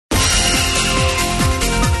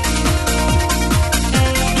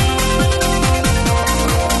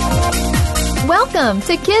Welcome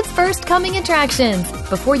to Kids First Coming Attractions.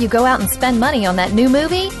 Before you go out and spend money on that new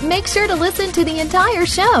movie, make sure to listen to the entire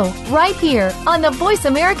show right here on the Voice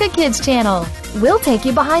America Kids channel. We'll take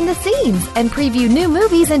you behind the scenes and preview new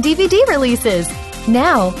movies and DVD releases.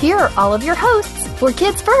 Now, here are all of your hosts for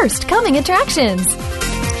Kids First Coming Attractions.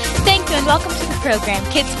 Thank you and welcome to the program,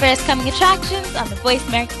 Kids First Coming Attractions on the Voice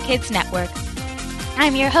America Kids Network.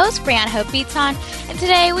 I'm your host, Brianna Hope Beatson, and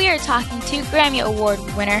today we are talking to Grammy Award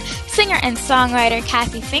winner, singer and songwriter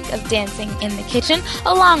Kathy Fink of Dancing in the Kitchen,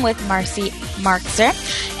 along with Marcy Marxer,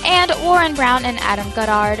 and Warren Brown and Adam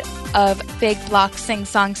Goddard of Big Block Sing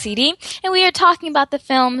Song CD, and we are talking about the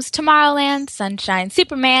films Tomorrowland, Sunshine,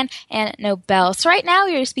 Superman, and Nobel. So right now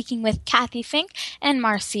we are speaking with Kathy Fink and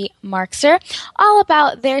Marcy Marxer, all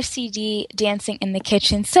about their CD, Dancing in the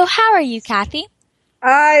Kitchen. So how are you, Kathy?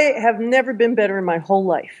 I have never been better in my whole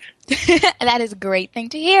life. That is a great thing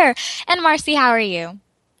to hear. And Marcy, how are you?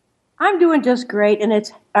 I'm doing just great,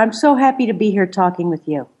 and I'm so happy to be here talking with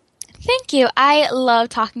you. Thank you. I love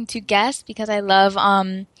talking to guests because I love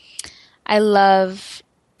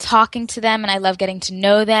talking to them, and I love getting to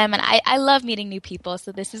know them, and I love meeting new people,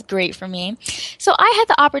 so this is great for me. So I had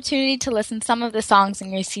the opportunity to listen to some of the songs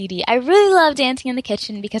in your CD. I really love Dancing in the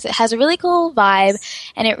Kitchen because it has a really cool vibe,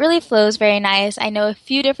 and it really flows very nice. I know a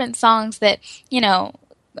few different songs that,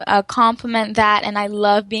 complement that, and I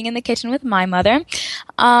love being in the kitchen with my mother.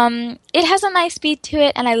 It has a nice beat to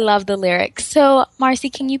it, and I love the lyrics. So, Marcy,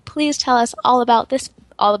 can you please tell us all about this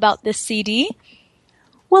CD?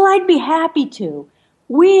 Well, I'd be happy to.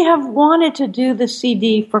 We have wanted to do the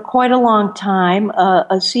CD for quite a long time,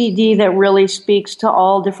 a CD that really speaks to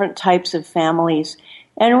all different types of families.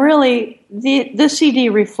 And really, the CD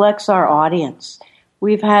reflects our audience.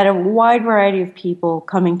 We've had a wide variety of people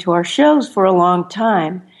coming to our shows for a long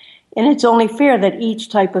time, and it's only fair that each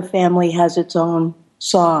type of family has its own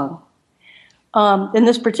song. And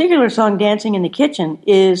this particular song, Dancing in the Kitchen,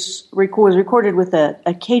 was recorded with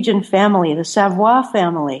a Cajun family, the Savoie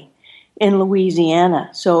family in Louisiana.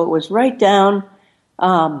 So it was right down.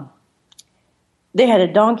 They had a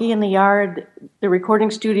donkey in the yard. The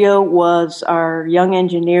recording studio was our young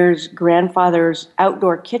engineer's grandfather's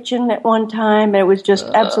outdoor kitchen at one time. It was just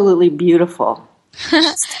absolutely beautiful.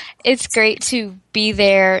 It's great to be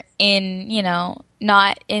there in,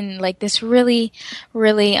 not in like this really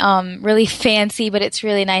fancy, but it's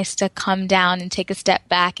really nice to come down and take a step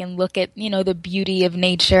back and look at, the beauty of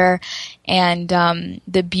nature and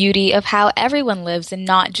the beauty of how everyone lives and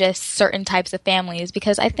not just certain types of families,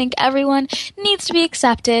 because I think everyone needs to be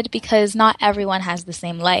accepted because not everyone has the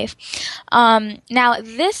same life. Now,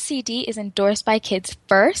 this CD is endorsed by Kids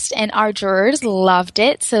First, and our jurors loved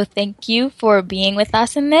it, so thank you for being with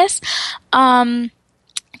us in this.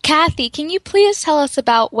 Kathy, can you please tell us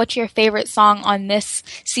about what your favorite song on this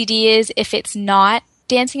CD is if it's not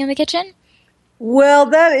Dancing in the Kitchen? Well,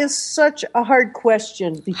 that is such a hard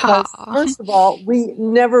question because, first of all, we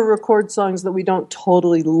never record songs that we don't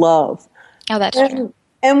totally love. Oh, that's true.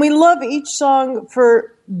 And we love each song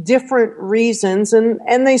for different reasons, and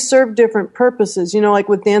they serve different purposes. Like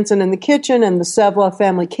with Dancing in the Kitchen and the Savoie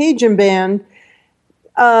Family Cajun Band,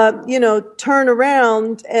 turn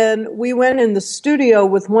around, and we went in the studio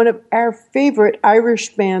with one of our favorite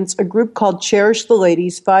Irish bands, a group called Cherish the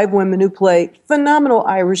Ladies, 5 women who play phenomenal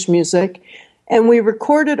Irish music, and we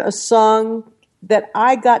recorded a song that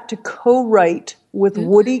I got to co-write with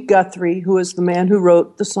Woody Guthrie, who is the man who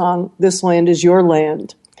wrote the song, This Land Is Your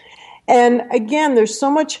Land. And again, there's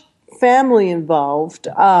so much family involved.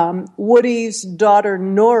 Woody's daughter,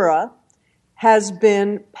 Nora, has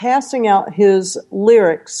been passing out his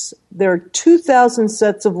lyrics. There are 2,000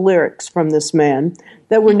 sets of lyrics from this man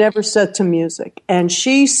that were never set to music. And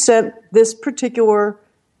she sent this particular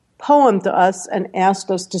poem to us and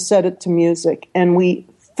asked us to set it to music. And we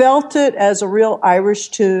felt it as a real Irish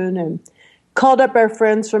tune and called up our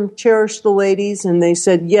friends from Cherish the Ladies, and they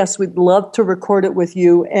said, yes, we'd love to record it with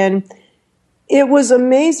you. And it was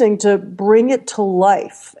amazing to bring it to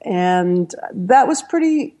life, and that was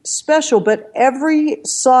pretty special. But every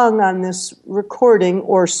song on this recording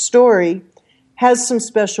or story has some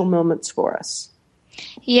special moments for us.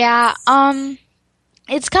 Yeah,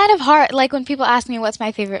 it's kind of hard, like when people ask me what's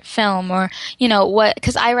my favorite film or,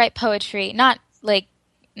 because I write poetry, not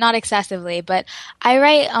excessively, but I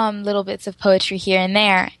write little bits of poetry here and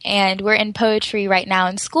there, and we're in poetry right now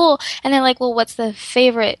in school, and they're like, well, what's the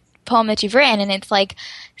favorite poem that you've written? And it's like,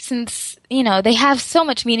 since they have so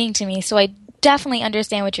much meaning to me, so I definitely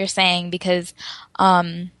understand what you're saying, because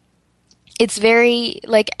it's very,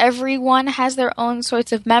 like, everyone has their own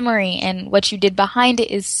sorts of memory, and what you did behind it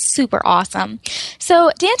is super awesome. So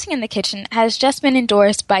Dancing in the Kitchen has just been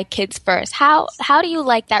endorsed by Kids First. How do you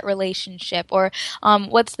like that relationship, or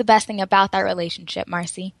what's the best thing about that relationship,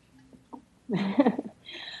 Marcy?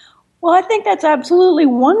 Well, I think that's absolutely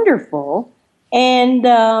wonderful. And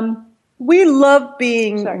we love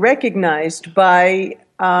being recognized by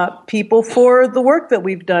people for the work that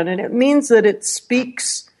we've done. And it means that it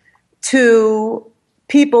speaks to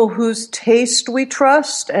people whose taste we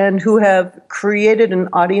trust and who have created an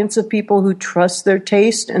audience of people who trust their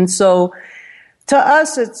taste. And so to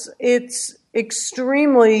us, it's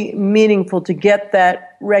extremely meaningful to get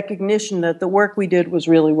that recognition that the work we did was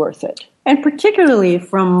really worth it. And particularly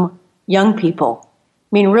from young people. I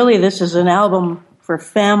mean, really, this is an album for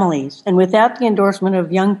families. And without the endorsement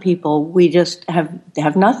of young people, we just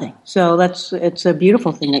have nothing. So it's a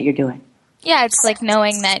beautiful thing that you're doing. Yeah, it's like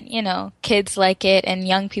knowing that, kids like it and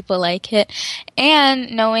young people like it, and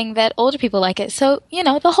knowing that older people like it. So,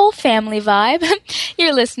 the whole family vibe.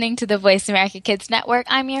 You're listening to the Voice America Kids Network.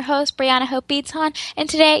 I'm your host, Brianna Hope Beaton, and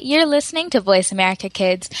today you're listening to Voice America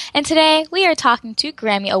Kids. And today we are talking to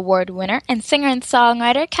Grammy Award winner and singer and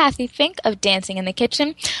songwriter Kathy Fink of Dancing in the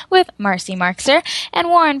Kitchen with Marcy Marxer and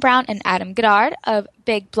Warren Brown and Adam Goddard of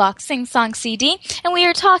Big Block Sing Song CD, and we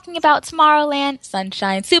are talking about Tomorrowland,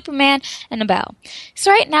 Sunshine, Superman, and Abel. So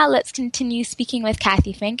right now, let's continue speaking with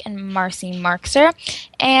Kathy Fink and Marcy Marxer,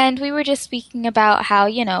 and we were just speaking about how,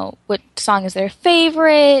 what song is their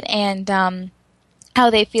favorite, and how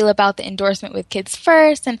they feel about the endorsement with Kids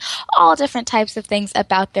First, and all different types of things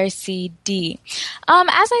about their CD.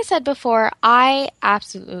 As I said before, I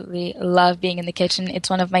absolutely love being in the kitchen. It's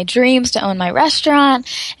one of my dreams to own my restaurant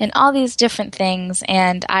and all these different things,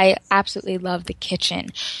 and I absolutely love the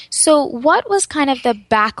kitchen. So what was kind of the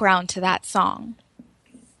background to that song?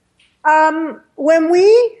 When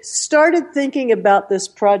we started thinking about this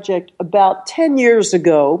project about 10 years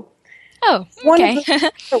ago, oh, okay.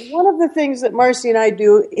 One of the things that Marcy and I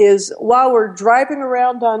do is while we're driving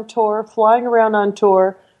around on tour, flying around on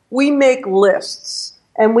tour, we make lists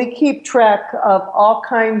and we keep track of all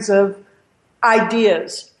kinds of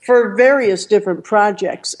ideas for various different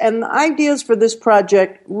projects. And the ideas for this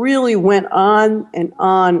project really went on and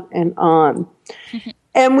on and on.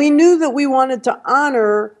 And we knew that we wanted to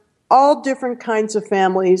honor all different kinds of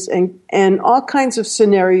families and all kinds of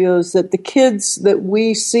scenarios that the kids that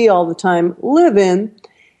we see all the time live in.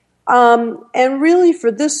 And really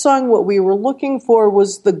for this song, what we were looking for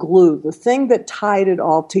was the glue, the thing that tied it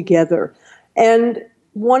all together. And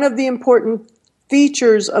one of the important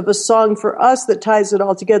features of a song for us that ties it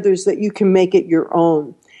all together is that you can make it your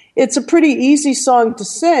own. It's a pretty easy song to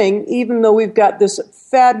sing, even though we've got this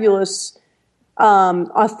fabulous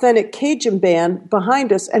authentic Cajun band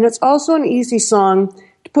behind us. And it's also an easy song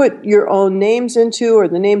to put your own names into, or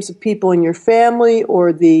the names of people in your family,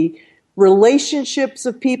 or the relationships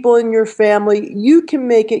of people in your family. You can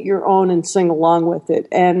make it your own and sing along with it.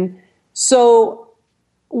 And so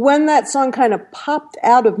when that song kind of popped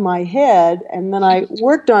out of my head, and then I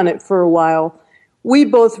worked on it for a while, we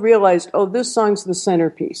both realized, oh, this song's the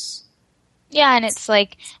centerpiece. Yeah, and it's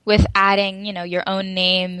like with adding, your own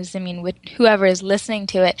names, with whoever is listening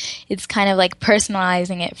to it, it's kind of like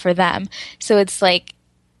personalizing it for them. So it's like,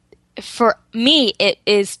 for me, it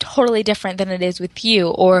is totally different than it is with you,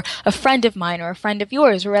 or a friend of mine, or a friend of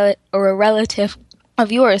yours, or a relative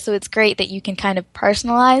of yours. So it's great that you can kind of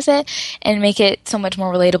personalize it and make it so much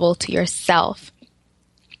more relatable to yourself.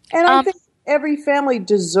 And I think every family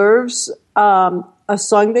deserves a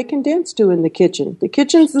song they can dance to in the kitchen. The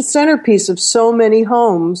kitchen's the centerpiece of so many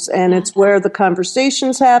homes, and it's where the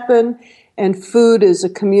conversations happen, and food is a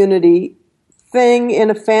community thing in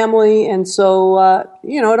a family, and so,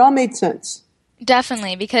 it all made sense.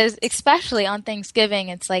 Definitely, because especially on Thanksgiving,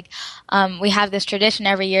 it's like we have this tradition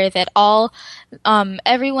every year that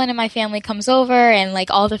everyone in my family comes over, and like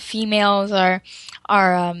all the females are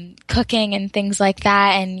cooking and things like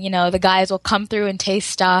that, and the guys will come through and taste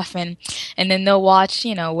stuff, and then they'll watch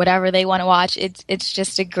whatever they want to watch. It's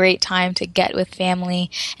just a great time to get with family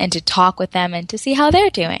and to talk with them and to see how they're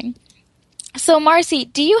doing. So Marcy,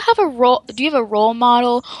 do you have a role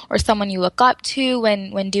model or someone you look up to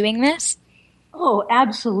when doing this? Oh,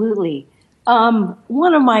 absolutely.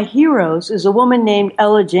 One of my heroes is a woman named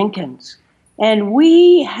Ella Jenkins, and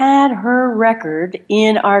we had her record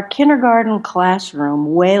in our kindergarten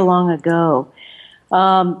classroom way long ago.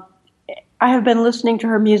 I have been listening to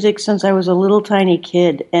her music since I was a little tiny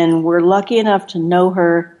kid, and we're lucky enough to know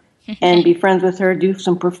her and be friends with her, do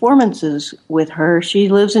some performances with her. She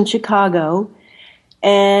lives in Chicago,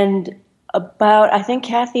 and I think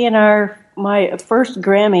Kathy and our my first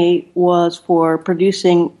Grammy was for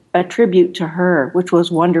producing a tribute to her, which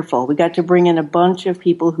was wonderful. We got to bring in a bunch of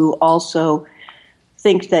people who also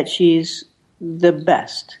think that she's the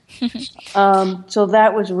best. So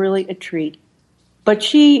that was really a treat. But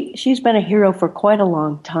she's been a hero for quite a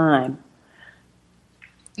long time.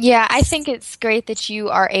 Yeah, I think it's great that you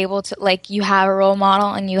are able to, like, you have a role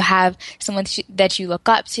model and you have someone that you look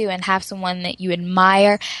up to and have someone that you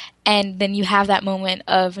admire, and then you have that moment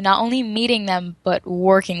of not only meeting them but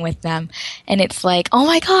working with them, and it's like, oh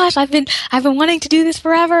my gosh, I've been wanting to do this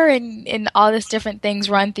forever, and all these different things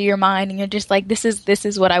run through your mind, and you're just like, this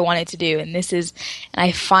is what I wanted to do, and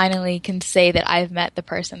I finally can say that I've met the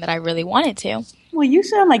person that I really wanted to. Well, you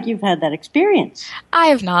sound like you've had that experience. I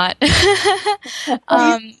have not.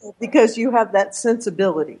 Because you have that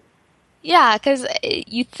sensibility. Yeah, because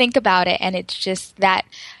you think about it, and it's just that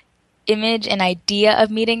image and idea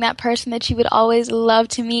of meeting that person that you would always love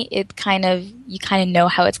to meet. You kind of know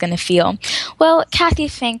how it's going to feel. Well, Kathy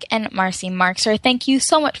Fink and Marcy Marxer, thank you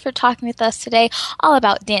so much for talking with us today, all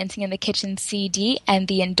about Dancing in the Kitchen CD and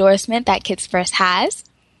the endorsement that Kids First has.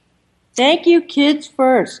 Thank you, Kids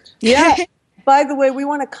First. Yeah. By the way, we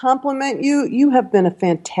want to compliment you. You have been a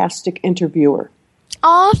fantastic interviewer.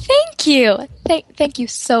 Oh, thank you. Thank you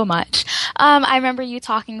so much. I remember you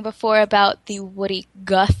talking before about the Woody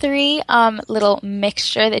Guthrie little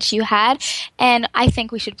mixture that you had, and I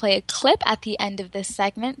think we should play a clip at the end of this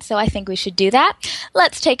segment, so I think we should do that.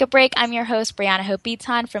 Let's take a break. I'm your host, Brianna Hope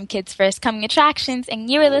Beaton from Kids First Coming Attractions,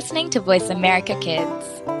 and you are listening to Voice America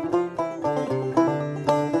Kids.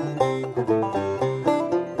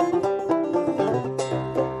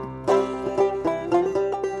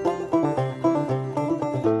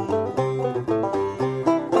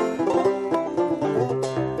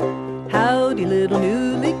 Little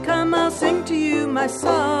newly-come, I'll sing to you my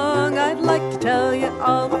song. I'd like to tell you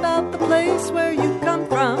all about the place where you come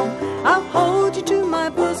from. I'll hold you to my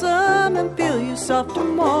bosom and feel you soft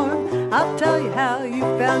and warm. I'll tell you how you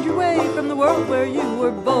found your way from the world where you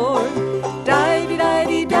were born.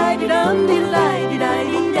 Di-di-di-di-di-di-dum,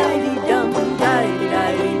 di-di-di-di-di-di-dum,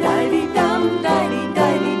 di-di-di-di-di-di-dum,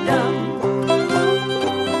 di-di-di-di-dum.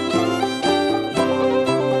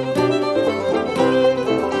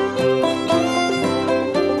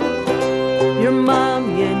 Your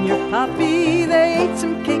mommy and your poppy, they ate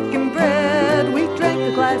some cake and bread. We drank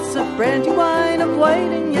a glass of brandy wine of white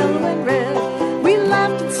and yellow and red. We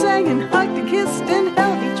laughed and sang and hugged and kissed and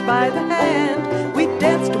held each by the hand. We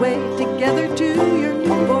danced away together to your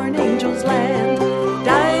newborn angel's land.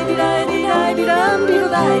 Di-di-di-di-di-dum,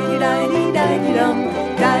 di-di-di-di-di-dum,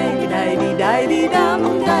 di-di-di-di-di-dum,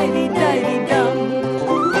 di-di-di-di-dum.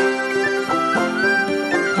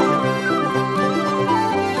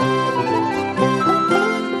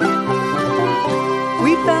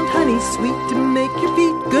 Found honey sweet to make your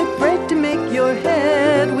feet, good bread to make your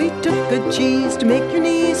head. We took good cheese to make your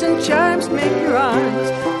knees and charms to make your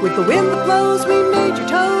arms. With the wind that blows, we made your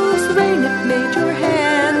toes, the rain it made your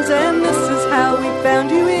hands. And this is how we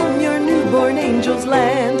found you in your newborn angel's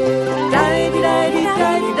land.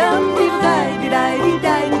 Di-di-di-di-di-dum,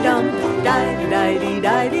 di-di-di-di-di-dum,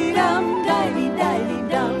 di-di-di-di-di-dum,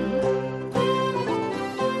 di-di-di-di-dum.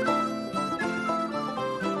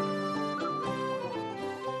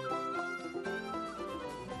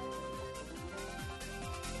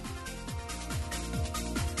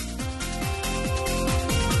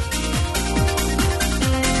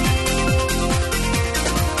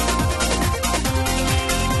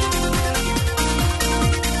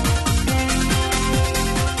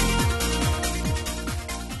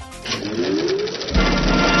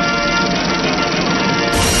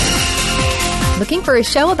 Looking for a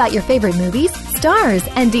show about your favorite movies, stars,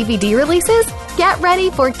 and DVD releases? Get ready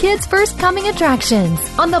for Kids First Coming Attractions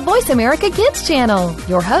on the Voice America Kids channel.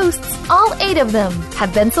 Your hosts, all 8 of them,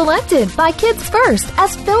 have been selected by Kids First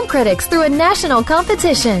as film critics through a national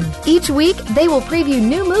competition. Each week, they will preview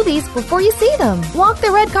new movies before you see them, walk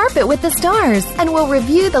the red carpet with the stars, and will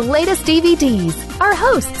review the latest DVDs. Our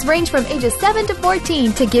hosts range from ages 7 to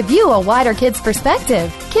 14 to give you a wider kids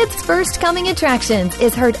perspective. Kids First Coming Attractions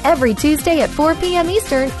is heard every Tuesday at 4 p.m.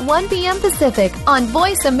 Eastern, 1 p.m. Pacific on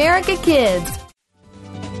Voice America Kids.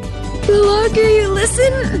 The longer you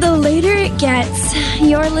listen, the later it gets.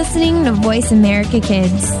 You're listening to Voice America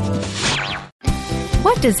Kids.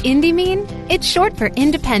 What does indie mean? It's short for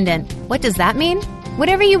independent. What does that mean?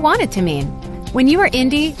 Whatever you want it to mean. When you are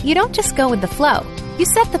indie, you don't just go with the flow. You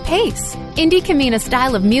set the pace. Indie can mean a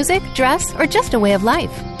style of music, dress, or just a way of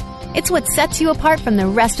life. It's what sets you apart from the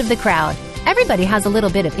rest of the crowd. Everybody has a little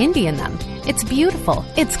bit of indie in them. It's beautiful.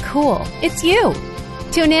 It's cool. It's you.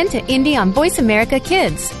 Tune in to Indie on Voice America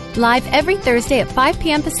Kids. live every Thursday at 5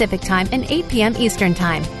 p.m. Pacific Time and 8 p.m. Eastern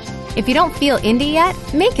Time. If you don't feel indie yet,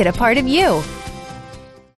 make it a part of you.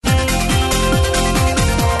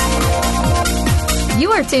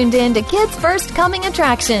 You are tuned in to Kids First Coming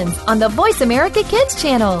Attractions on the Voice America Kids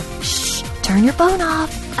channel. Shh, turn your phone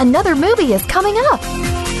off. Another movie is coming up.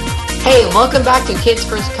 Hey, welcome back to Kids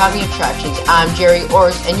First Coming Attractions. I'm Jerry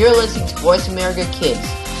Orris, and you're listening to Voice America Kids.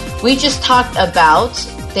 We just talked about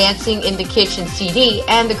Dancing in the Kitchen CD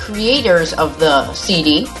and the creators of the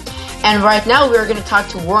CD. And right now we're going to talk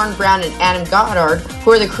to Warren Brown and Adam Goddard,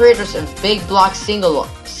 who are the creators of Big Block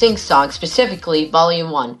Sing Song, specifically Volume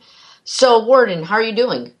 1. So, Warren, how are you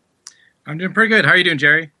doing? I'm doing pretty good. How are you doing,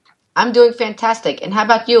 Jerry? I'm doing fantastic. And how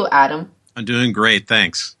about you, Adam? I'm doing great,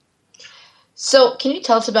 thanks. So, can you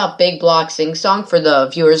tell us about Big Block Sing Song for the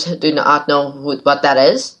viewers who do not know what that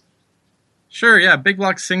is? Sure, yeah. Big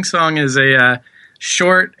Block Sing Song is a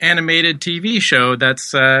short animated TV show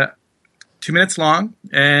that's 2 minutes long,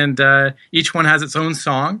 and each one has its own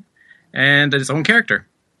song and its own character.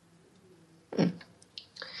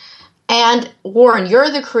 And Warren,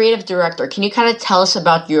 you're the creative director. Can you kind of tell us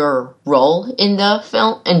about your role in the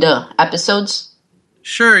film, in the episodes?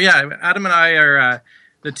 Sure, yeah. Adam and I are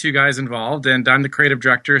the two guys involved, and I'm the creative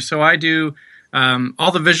director, so I do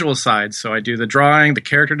all the visual sides. So I do the drawing, the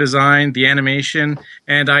character design, the animation,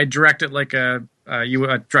 and I direct it like a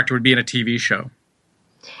director would be in a TV show.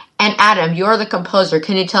 And Adam, you're the composer.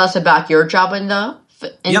 Can you tell us about your job in the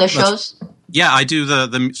shows? Yeah, I do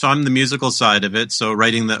so I'm the musical side of it. So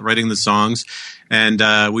writing the songs,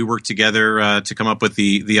 and we work together to come up with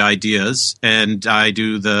the ideas. And I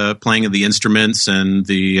do the playing of the instruments and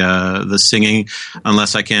the singing,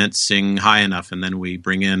 unless I can't sing high enough, and then we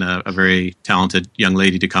bring in a very talented young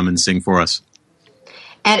lady to come and sing for us.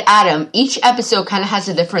 And Adam, each episode kind of has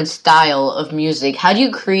a different style of music. How do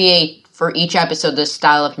you create for each episode this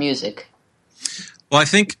style of music? Well, I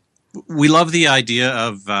think we love the idea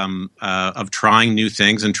of trying new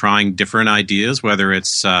things and trying different ideas, whether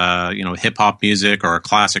it's hip hop music or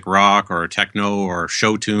classic rock or techno or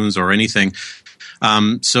show tunes or anything.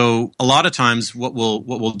 So a lot of times, what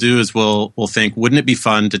we'll do is we'll think, wouldn't it be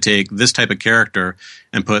fun to take this type of character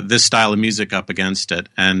and put this style of music up against it,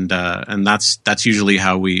 and that's usually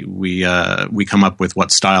how we come up with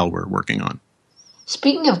what style we're working on.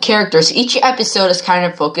 Speaking of characters, each episode is kind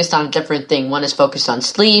of focused on a different thing. One is focused on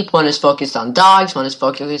sleep, one is focused on dogs, one is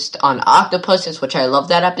focused on octopuses, which I love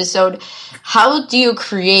that episode. How do you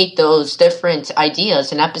create those different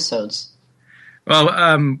ideas and episodes?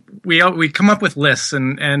 Well, we come up with lists,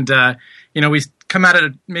 and we come at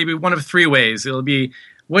it maybe one of three ways. It'll be,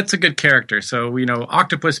 what's a good character? So,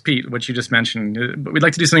 Octopus Pete, which you just mentioned. But we'd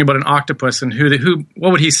like to do something about an octopus and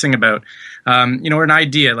what would he sing about? Or an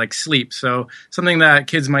idea like sleep. So something that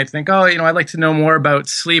kids might think, I'd like to know more about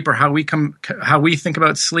sleep or how we think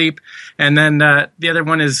about sleep. And then the other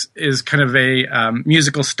one is kind of a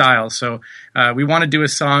musical style. So we want to do a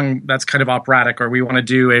song that's kind of operatic, or we want to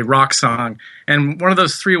do a rock song. And one of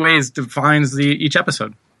those three ways defines each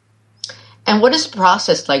episode. And what is the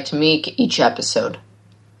process like to make each episode?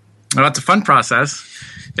 Well, it's a fun process.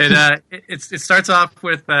 It starts off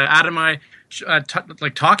with Adam and I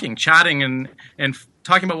talking, chatting, and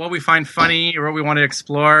talking about what we find funny or what we want to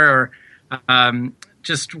explore, or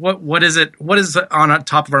just what is on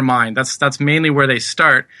top of our mind. That's mainly where they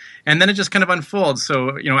start, and then it just kind of unfolds.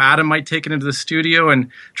 So Adam might take it into the studio and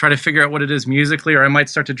try to figure out what it is musically, or I might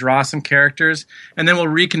start to draw some characters, and then we'll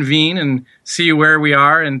reconvene and see where we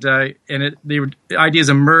are, and the ideas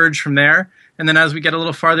emerge from there. And then as we get a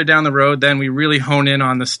little farther down the road, then we really hone in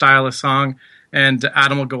on the style of song, and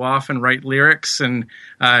Adam will go off and write lyrics and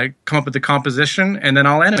come up with the composition, and then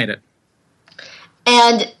I'll animate it.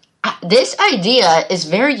 And this idea is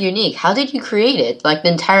very unique. How did you create it? Like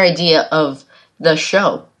the entire idea of the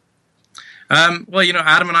show? Well,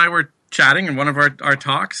 Adam and I were chatting in one of our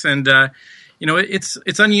talks, and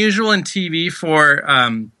it's unusual in TV for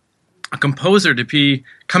a composer to be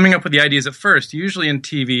coming up with the ideas at first. Usually in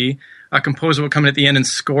TV, a composer will come in at the end and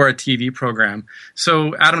score a TV program.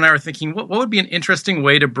 So Adam and I were thinking, what would be an interesting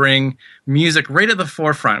way to bring music right at the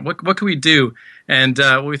forefront? What could we do? And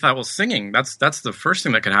we thought, singing. That's the first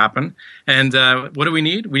thing that could happen. And what do we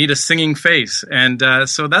need? We need a singing face. And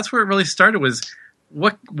so that's where it really started. Was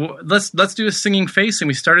let's do a singing face. And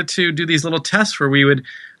we started to do these little tests where we would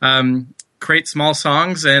create small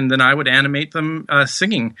songs, and then I would animate them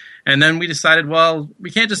singing. And then we decided, we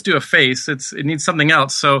can't just do a face. It needs something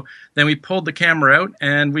else. So then we pulled the camera out,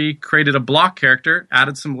 and we created a block character,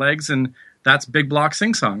 added some legs, and that's Big Block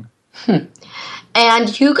Sing Song.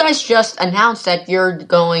 And you guys just announced that you're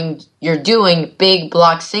doing Big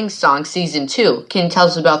Block Sing Song Season 2. Can you tell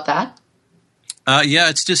us about that? Yeah,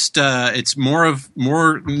 it's just it's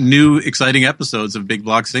more new exciting episodes of Big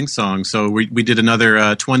Block Sing Song. So we did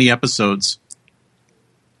another 20 episodes.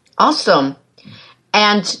 Awesome.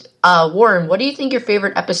 And Warren, what do you think your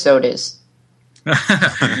favorite episode is?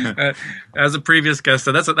 As a previous guest,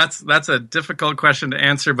 so that's a difficult question to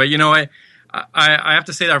answer. But I have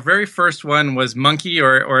to say that our very first one was Monkey,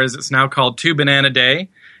 or as it's now called, 2 Banana Day,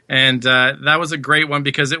 and that was a great one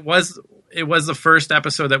because it was the first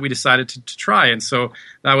episode that we decided to try, and so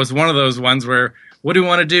that was one of those ones where, what do we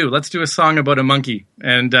want to do? Let's do a song about a monkey,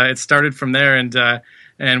 and it started from there,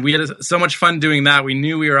 and we had so much fun doing that. We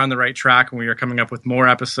knew we were on the right track, and we were coming up with more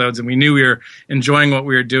episodes, and we knew we were enjoying what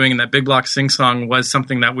we were doing, and that Big Block Sing Song was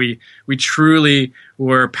something that we truly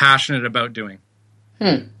were passionate about doing.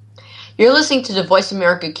 You're listening to the Voice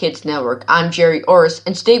America Kids Network. I'm Jerry Orris,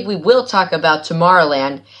 and today we will talk about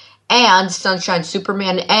Tomorrowland and Sunshine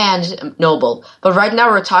Superman and Noble. But right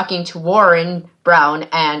now we're talking to Warren Brown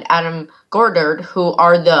and Adam Goddard, who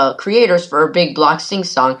are the creators for Big Block Sing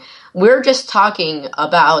Song. We're just talking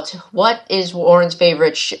about what is Warren's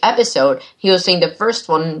favorite episode. He was saying the first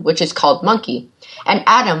one, which is called Monkey. And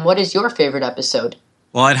Adam, what is your favorite episode?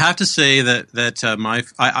 Well, I'd have to say that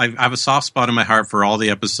I have a soft spot in my heart for all the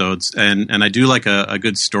episodes, and I do like a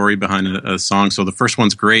good story behind a song. So the first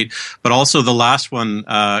one's great, but also the last one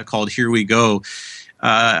called "Here We Go."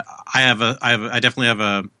 I definitely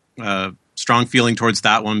have a strong feeling towards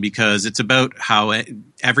that one because it's about how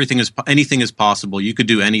anything is possible. You could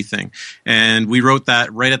do anything, and we wrote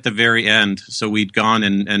that right at the very end. So we'd gone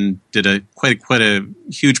and did quite a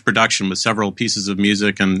huge production with several pieces of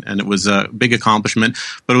music, and it was a big accomplishment.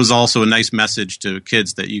 But it was also a nice message to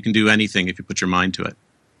kids that you can do anything if you put your mind to it.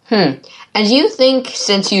 And do you think,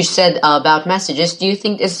 since you said about messages, do you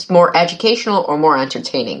think it's more educational or more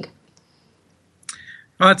entertaining?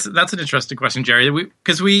 Well, that's an interesting question, Jerry.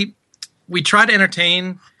 Because we try to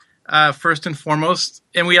entertain first and foremost,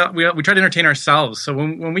 and we try to entertain ourselves. So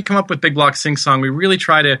when we come up with Big Block Sing Song, we really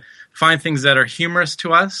try to find things that are humorous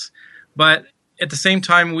to us, but at the same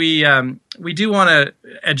time, we do want to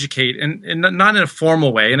educate, and not in a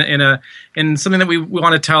formal way, in something that we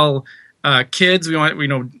want to tell kids.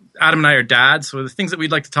 Adam and I are dads, so the things that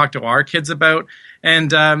we'd like to talk to our kids about,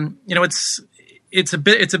 and it's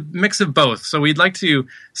a mix of both. So we'd like to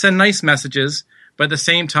send nice messages, but at the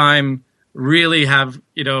same time, really have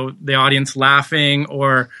the audience laughing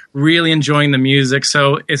or really enjoying the music.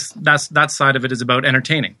 So that side of it is about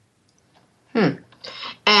entertaining.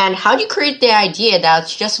 And how do you create the idea that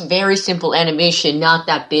it's just very simple animation, not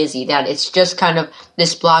that busy, that it's just kind of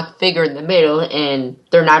this block figure in the middle in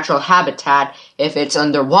their natural habitat, if it's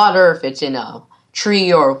underwater, if it's in a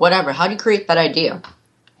tree or whatever? How do you create that idea?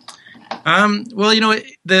 Well,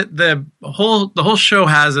 the whole show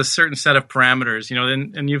has a certain set of parameters,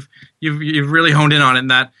 and you've really honed in on it, in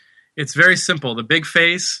that it's very simple. The big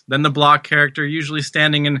face, then the block character, usually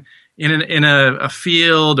standing in a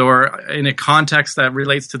field or in a context that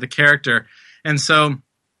relates to the character. And so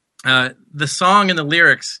the song and the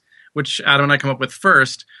lyrics, which Adam and I come up with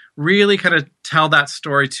first, really kind of tell that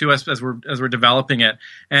story to us as we're developing it.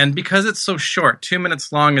 And because it's so short, 2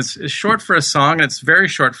 minutes long is short for a song, and it's very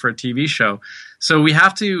short for a TV show. So we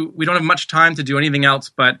don't have much time to do anything else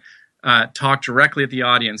but talk directly at the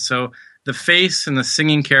audience. So the face and the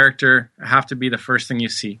singing character have to be the first thing you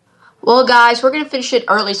see. Well, guys, we're going to finish it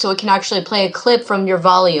early so we can actually play a clip from your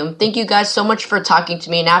volume. Thank you guys so much for talking to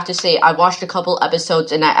me. And I have to say, I watched a couple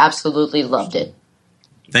episodes and I absolutely loved it.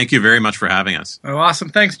 Thank you very much for having us. Oh, awesome.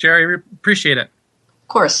 Thanks, Jerry. We appreciate it. Of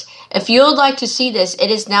course. If you would like to see this, it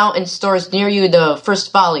is now in stores near you, the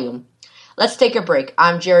first volume. Let's take a break.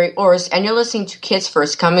 I'm Jerry Orris, and you're listening to Kids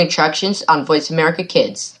First Coming Attractions on Voice America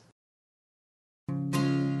Kids.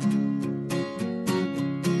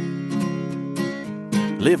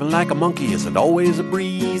 Living like a monkey isn't always a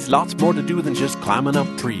breeze. Lots more to do than just climbing up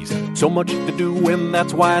trees. So much to do, and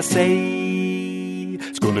that's why I say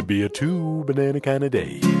it's gonna be a 2-banana kind of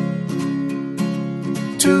day.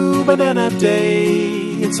 2-banana day.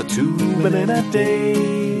 It's a 2-banana day.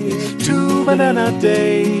 2-banana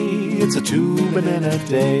day. It's a 2-banana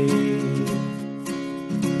day.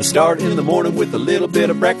 I start in the morning with a little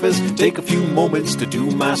bit of breakfast. Take a few moments to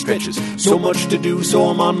do my stretches. So much to do, so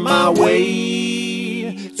I'm on my way.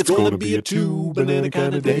 It's gonna be a 2-banana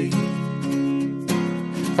kind of day.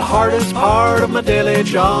 The hardest part of my daily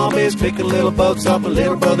job is picking little bugs off my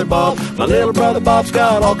little brother Bob. My little brother Bob's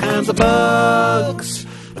got all kinds of bugs,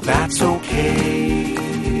 but that's okay.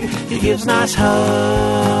 He gives nice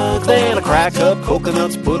hugs. Then I crack up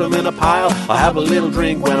coconuts, put them in a pile. I'll have a little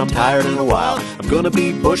drink when I'm tired in a while. I'm gonna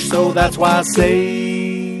be Bush, so that's why I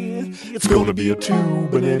say it's gonna be a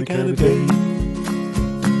 2-banana kind of day.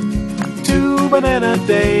 2-banana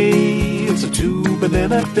day, it's a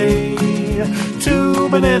 2-banana day.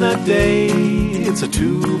 2-banana day, it's a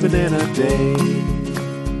 2-banana day.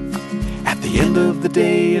 At the end of the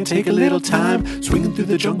day, I take a little time, swinging through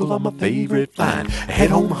the jungle on my favorite line. I head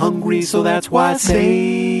home hungry, so that's why I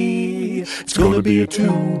say it's gonna be a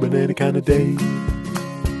 2-banana kind of day.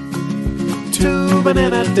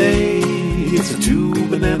 2-banana day, it's a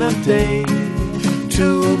 2-banana day.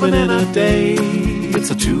 2-banana day,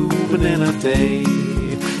 it's a 2-banana day.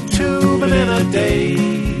 2-banana day,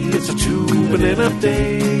 it's a 2-banana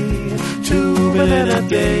day. 2-banana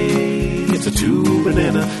day, it's a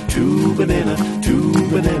 2-banana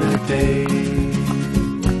day.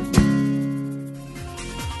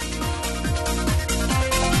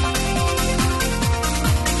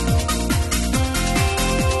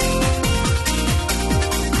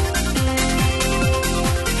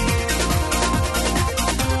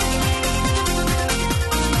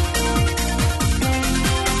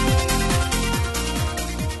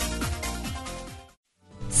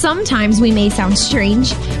 Sometimes we may sound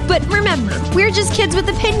strange, but remember, we're just kids with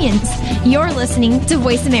opinions. You're listening to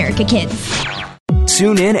Voice America Kids.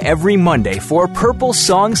 Tune in every Monday for Purple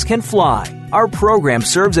Songs Can Fly. Our program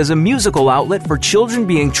serves as a musical outlet for children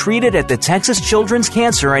being treated at the Texas Children's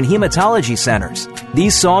Cancer and Hematology Centers.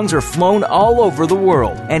 These songs are flown all over the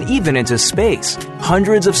world and even into space.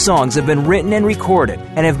 Hundreds of songs have been written and recorded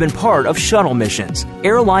and have been part of shuttle missions,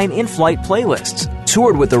 airline in-flight playlists,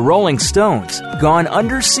 toured with the Rolling Stones, gone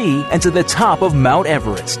undersea and to the top of Mount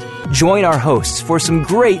Everest. Join our hosts for some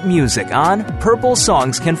great music on Purple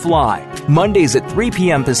Songs Can Fly, Mondays at 3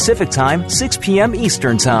 p.m. Pacific Time, 6 p.m.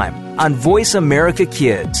 Eastern Time, on Voice America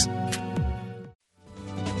Kids.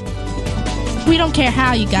 We don't care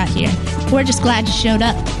how you got here. We're just glad you showed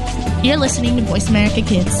up. You're listening to Voice America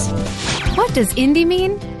Kids. What does indie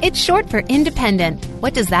mean? It's short for independent.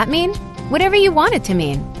 What does that mean? Whatever you want it to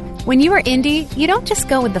mean. When you are indie, you don't just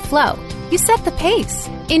go with the flow. You set the pace.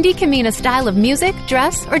 Indie can mean a style of music,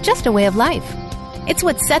 dress, or just a way of life. It's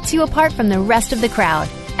what sets you apart from the rest of the crowd.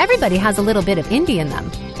 Everybody has a little bit of indie in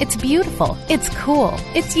them. It's beautiful. It's cool.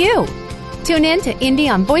 It's you. Tune in to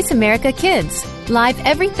Indie on Voice America Kids, live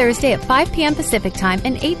every Thursday at 5 p.m. Pacific Time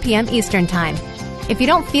and 8 p.m. Eastern Time. If you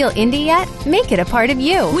don't feel indie yet, make it a part of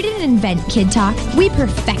you. We didn't invent Kid Talk. We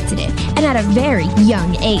perfected it, and at a very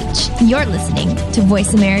young age. You're listening to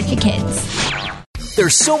Voice America Kids.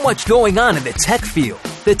 There's so much going on in the tech field.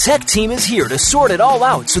 The tech team is here to sort it all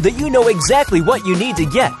out so that you know exactly what you need to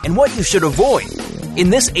get and what you should avoid. In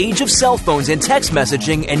this age of cell phones and text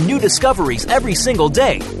messaging and new discoveries every single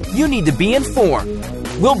day, you need to be informed.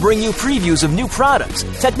 We'll bring you previews of new products,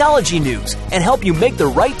 technology news, and help you make the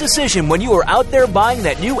right decision when you are out there buying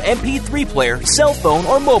that new MP3 player, cell phone,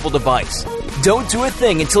 or mobile device. Don't do a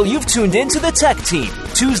thing until you've tuned in to the Tech Team.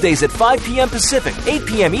 Tuesdays at 5 p.m. Pacific, 8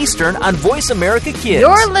 p.m. Eastern on Voice America Kids.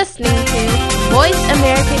 You're listening to Voice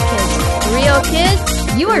America Kids. Real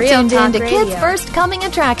kids, you are tuned in to Kids First Coming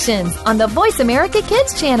Attractions on the Voice America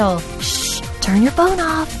Kids channel. Shh, turn your phone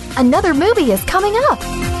off. Another movie is coming up.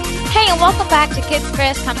 Hey, and welcome back to Kids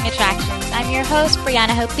First Coming Attractions. I'm your host,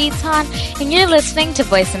 Brianna Hope Beaton, and you're listening to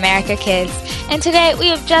Voice America Kids. And today, we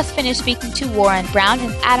have just finished speaking to Warren Brown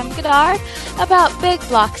and Adam Goddard about Big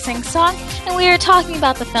Block Sing Song, and we are talking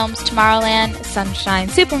about the films Tomorrowland, Sunshine,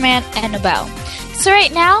 Superman, and Nobel. So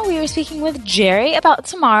right now, we are speaking with Jerry about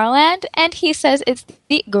Tomorrowland, and he says it's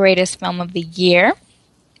the greatest film of the year.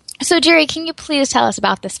 So Jerry, can you please tell us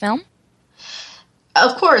about this film?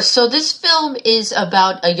 Of course. So this film is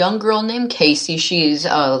about a young girl named Casey. She's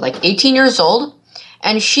like 18 years old,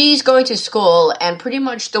 and she's going to school, and pretty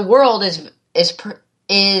much the world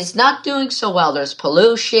is not doing so well. There's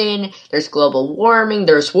pollution, there's global warming,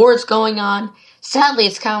 there's wars going on. Sadly,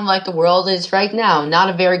 it's kind of like the world is right now, not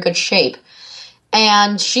a very good shape.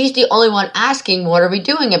 And she's the only one asking, what are we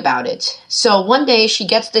doing about it? So one day she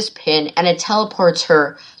gets this pin, and it teleports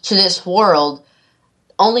her to this world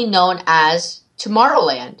only known as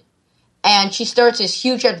Tomorrowland. And she starts this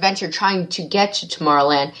huge adventure trying to get to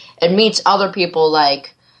Tomorrowland and meets other people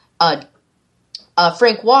like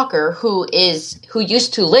Frank Walker, who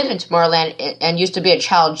used to live in Tomorrowland and used to be a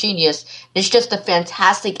child genius. It's just a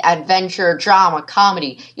fantastic adventure, drama,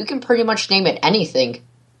 comedy. You can pretty much name it anything.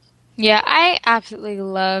 Yeah, I absolutely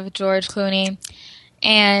love George Clooney.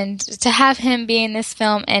 And to have him be in this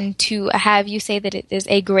film and to have you say that it is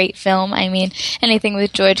a great film, I mean, anything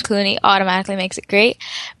with George Clooney automatically makes it great.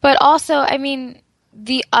 But also, I mean,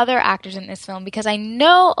 the other actors in this film, because I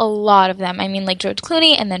know a lot of them. I mean, like George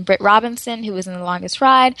Clooney, and then Britt Robinson, who was in The Longest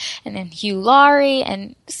Ride, and then Hugh Laurie,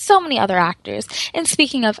 and so many other actors. And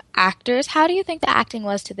speaking of actors, how do you think the acting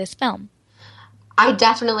was to this film? I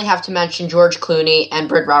definitely have to mention George Clooney and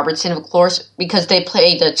Britt Robertson, of course, because they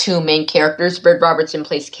play the two main characters. Britt Robertson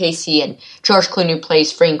plays Casey, and George Clooney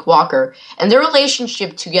plays Frank Walker. And their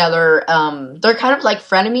relationship together, they're kind of like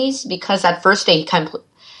frenemies, because at first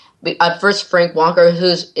Frank Walker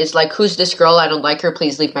who's this girl? I don't like her.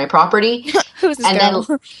 Please leave my property. Who's this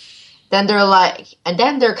girl? Then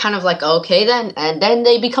they're kind of like, okay then, and then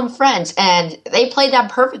they become friends, and they play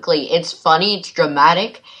that perfectly. It's funny, it's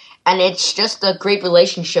dramatic, and it's just a great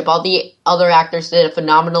relationship. All the other actors did a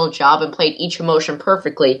phenomenal job and played each emotion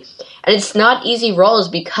perfectly. And it's not easy roles,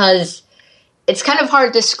 because it's kind of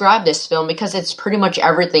hard to describe this film, because it's pretty much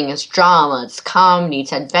everything. It's drama, it's comedy,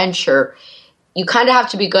 it's adventure. You kind of have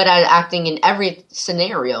to be good at acting in every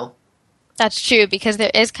scenario. That's true, because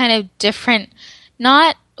there is kind of different,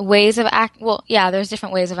 not ways of acting. Well, yeah, there's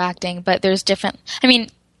different ways of acting, but there's different,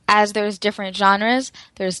 as there's different genres,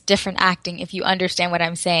 there's different acting, if you understand what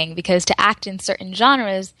I'm saying, because to act in certain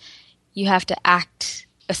genres, you have to act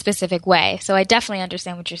a specific way. So I definitely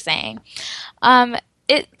understand what you're saying.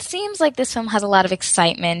 It seems like this film has a lot of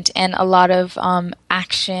excitement and a lot of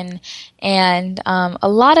action and a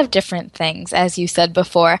lot of different things, as you said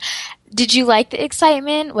before. Did you like the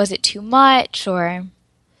excitement? Was it too much, or?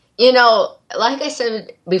 Like I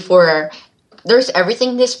said before, there's everything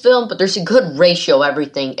in this film, but there's a good ratio of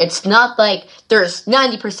everything. It's not like there's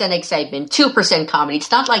 90% excitement, 2% comedy.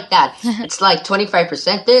 It's not like that. It's like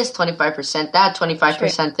 25% this, 25% that,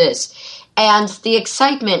 25% this. And the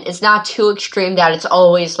excitement is not too extreme that it's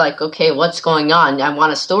always like, okay, what's going on? I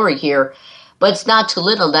want a story here. But it's not too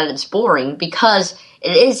little that it's boring, because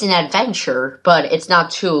it is an adventure, but it's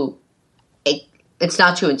not too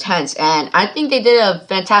intense. And I think they did a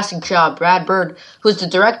fantastic job. Brad Bird, who's the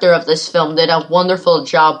director of this film, did a wonderful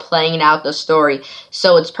job playing out the story.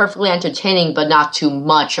 So it's perfectly entertaining, but not too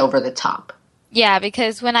much over the top. Yeah,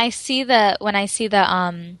 because when I see the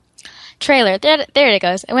trailer, there it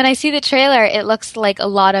goes. And when I see the trailer, it looks like a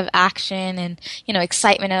lot of action and,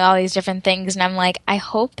 excitement and all these different things. And I'm like, I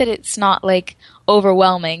hope that it's not like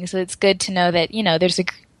overwhelming. So it's good to know that,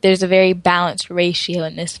 there's a very balanced ratio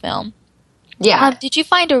in this film. Yeah. Did you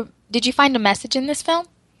find a message in this film?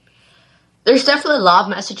 There's definitely a lot of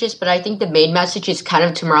messages, but I think the main message is kind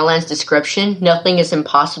of Tomorrowland's description. Nothing is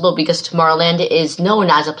impossible, because Tomorrowland is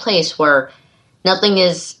known as a place where nothing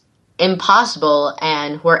is impossible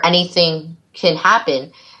and where anything can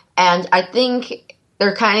happen. And I think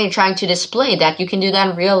they're kind of trying to display that you can do that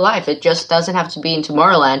in real life. It just doesn't have to be in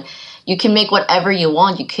Tomorrowland. You can make whatever you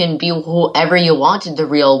want. You can be whoever you want in the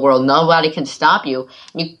real world. Nobody can stop you.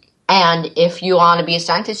 And if you want to be a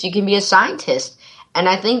scientist, you can be a scientist. And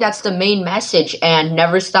I think that's the main message, and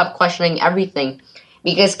never stop questioning everything.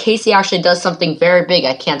 Because Casey actually does something very big.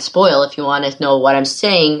 I can't spoil. If you want to know what I'm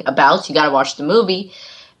saying about, you got to watch the movie.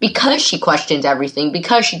 Because she questions everything,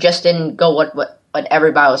 because she just didn't go what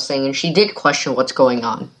everybody was saying, and she did question what's going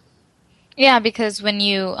on. Yeah, because when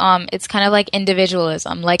you, it's kind of like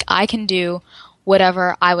individualism. Like, I can do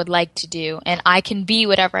whatever I would like to do, and I can be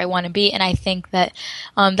whatever I want to be. And I think that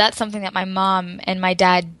that's something that my mom and my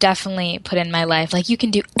dad definitely put in my life. Like, you can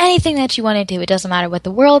do anything that you want to do. It doesn't matter what the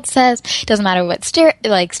world says. It doesn't matter what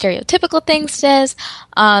stereotypical things says.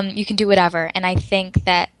 You can do whatever. And I think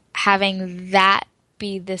that having that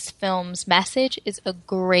be this film's message is a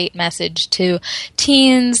great message to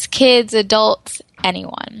teens, kids, adults,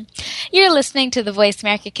 anyone. You're listening to the Voice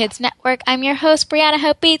America Kids Network. I'm your host, Brianna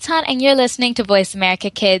Hope Beaton, and you're listening to Voice America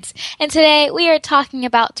Kids. And today we are talking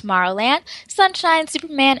about Tomorrowland, Sunshine,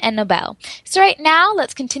 Superman, and Nobel. So right now,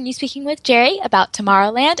 let's continue speaking with Jerry about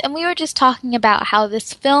Tomorrowland. And we were just talking about how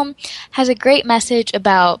this film has a great message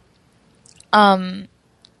about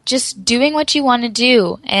just doing what you want to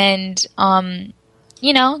do and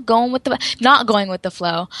not going with the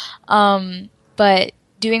flow, but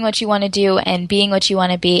doing what you want to do and being what you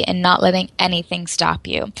want to be and not letting anything stop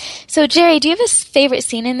you. So, Jerry, do you have a favorite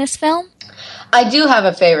scene in this film? I do have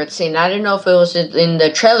a favorite scene. I don't know if it was in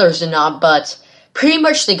the trailers or not, but pretty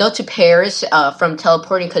much they go to Paris from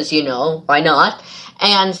teleporting because, why not?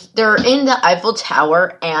 And they're in the Eiffel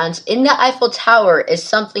Tower, and in the Eiffel Tower is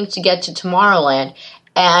something to get to Tomorrowland.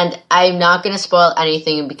 And I'm not going to spoil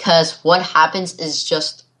anything because what happens is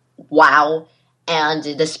just wow. And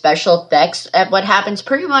the special effects at what happens,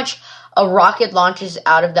 pretty much a rocket launches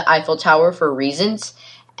out of the Eiffel Tower for reasons.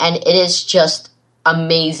 And it is just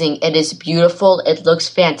amazing. It is beautiful. It looks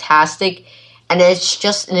fantastic. And it's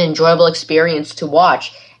just an enjoyable experience to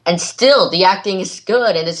watch. and still the acting is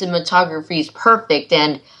good and the cinematography is perfect,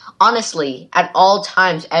 and honestly, at all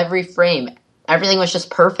times, every frame, everything was just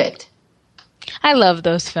perfect. I love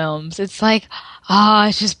those films. It's like, oh,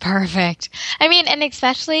 it's just perfect. I mean, and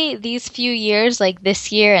especially these few years, like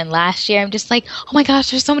this year and last year, I'm just like, oh my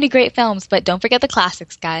gosh, there's so many great films. But don't forget the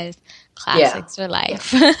classics, guys. Classics are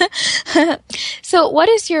life. Yeah. So what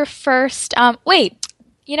is your first... wait,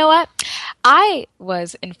 you know what? I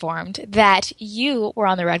was informed that you were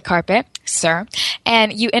on the red carpet, sir,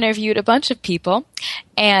 and you interviewed a bunch of people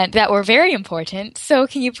and that were very important. So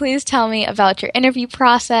can you please tell me about your interview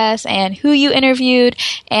process and who you interviewed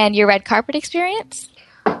and your red carpet experience?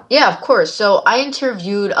 Yeah, of course. So I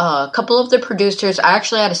interviewed a couple of the producers. I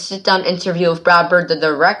actually had a sit-down interview with Brad Bird, the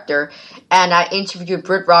director, and I interviewed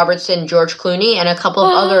Britt Robertson, George Clooney, and a couple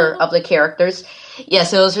of other of the characters. Yeah,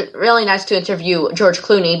 so it was really nice to interview George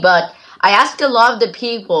Clooney, but I asked a lot of the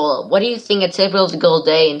people, what do you think a typical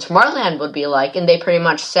day in Tomorrowland would be like? And they pretty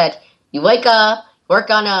much said, you wake up,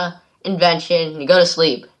 work on a invention, you go to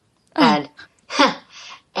sleep. And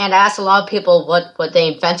and I asked a lot of people what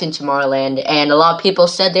they invent in Tomorrowland, and a lot of people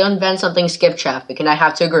said they'll invent something skip traffic, and I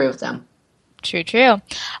have to agree with them. True.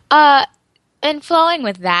 And flowing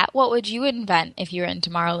with that, what would you invent if you were in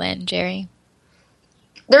Tomorrowland, Jerry?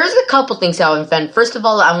 There's a couple things I would invent. First of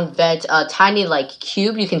all, I would invent a tiny,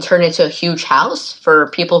 cube you can turn into a huge house for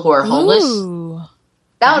people who are homeless. Ooh,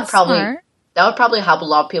 that would probably help a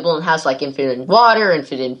lot of people and has, infinite water,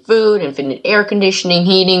 infinite food, infinite air conditioning,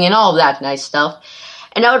 heating, and all of that nice stuff.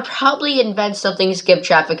 And I would probably invent something to skip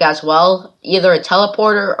traffic as well, either a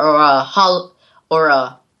teleporter or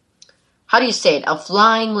a how do you say it? A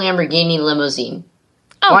flying Lamborghini limousine.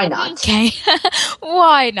 Oh, why not? Okay.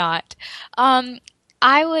 Why not?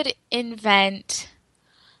 I would invent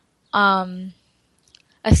a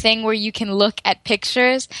thing where you can look at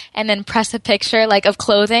pictures and then press a picture of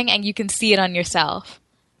clothing and you can see it on yourself.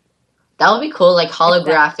 That would be cool,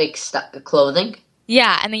 holographic clothing.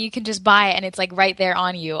 Yeah, and then you can just buy it and it's right there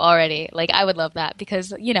on you already. I would love that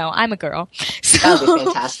because, I'm a girl. So. That would be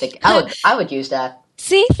fantastic. I would use that.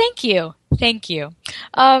 See, thank you. With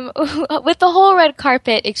the whole red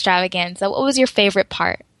carpet extravaganza, what was your favorite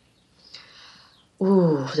part?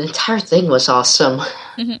 Ooh, the entire thing was awesome.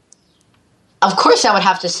 Mm-hmm. Of course, I would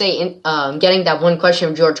have to say, getting that one question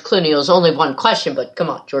from George Clooney, it was only one question, but come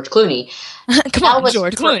on, George Clooney.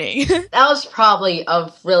 George Clooney. That was probably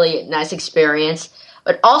a really nice experience.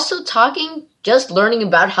 But also just learning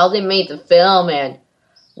about how they made the film and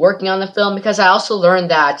working on the film, because I also learned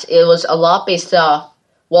that it was a lot based off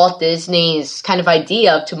Walt Disney's kind of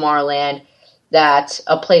idea of Tomorrowland, that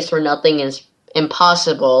a place where nothing is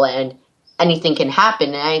impossible and anything can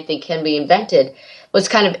happen and anything can be invented. Was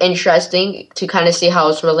kind of interesting to kind of see how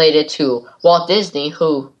it's related to Walt Disney,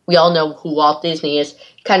 who we all know who Walt Disney is.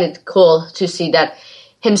 Kind of cool to see that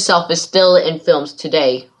himself is still in films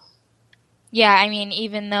today. Yeah, I mean,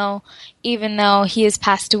 even though he has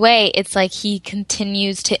passed away, it's he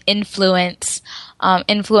continues to influence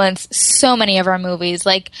so many of our movies.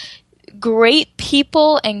 Great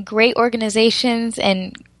people and great organizations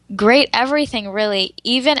and great everything, really.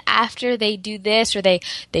 Even after they do this or they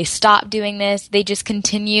stop doing this, they just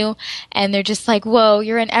continue and they're just whoa,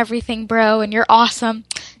 you're in everything, bro, and you're awesome.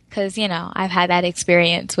 Because, I've had that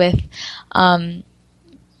experience with when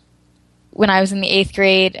I was in the 8th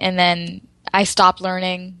grade and then I stopped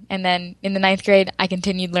learning, and then in the 9th grade, I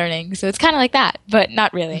continued learning. So it's kind of like that, but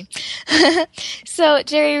not really. So,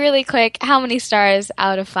 Jerry, really quick, how many stars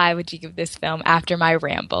out of 5 would you give this film after my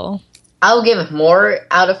ramble? I'll give it more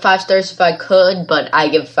out of 5 stars if I could, but I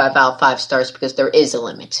give 5 out of 5 stars because there is a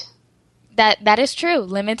limit. That is true.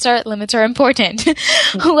 Limits are important.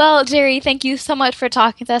 Well, Jerry, thank you so much for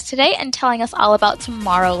talking to us today and telling us all about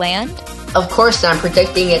Tomorrowland. Of course, I'm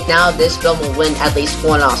predicting it now. This film will win at least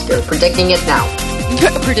 1 Oscar. Predicting it now.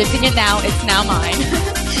 Predicting it now. It's now mine.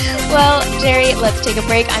 Well, Jerry, let's take a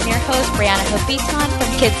break. I'm your host, Brianna Hope-Beaton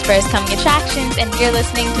from Kids First Coming Attractions, and you're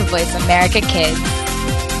listening to Voice America Kids.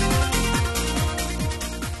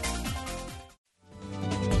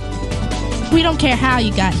 We don't care how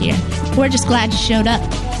you got here. We're just glad you showed up.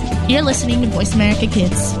 You're listening to Voice America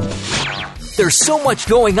Kids. There's so much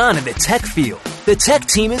going on in the tech field. The tech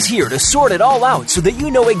team is here to sort it all out so that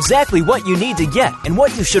you know exactly what you need to get and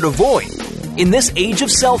what you should avoid. In this age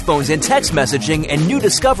of cell phones and text messaging and new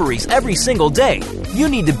discoveries every single day, you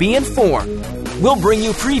need to be informed. We'll bring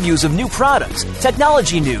you previews of new products,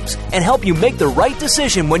 technology news, and help you make the right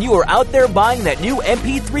decision when you are out there buying that new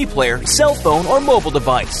MP3 player, cell phone, or mobile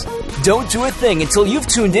device. Don't do a thing until you've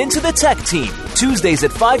tuned into the Tech Team, Tuesdays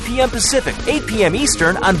at 5 p.m. Pacific, 8 p.m.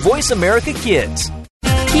 Eastern on Voice America Kids.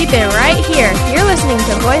 Keep it right here. You're listening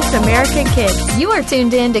to Voice America Kids. You are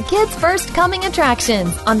tuned in to Kids First Coming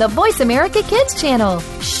Attractions on the Voice America Kids channel.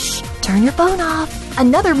 Shh, turn your phone off.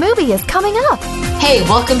 Another movie is coming up. Hey,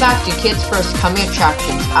 welcome back to Kids First Coming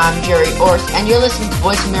Attractions. I'm Jerry Orst, and you're listening to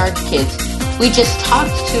Voice America Kids. We just talked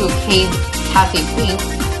to Kathy Queen,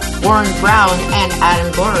 Warren Brown, and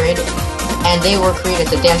Adam Gorin, and they were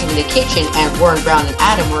creators of Dancing in the Kitchen, and Warren Brown and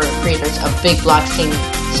Adam were creators of Big Black Sing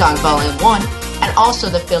Song Volume 1, and also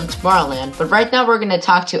the film Tomorrowland. But right now we're going to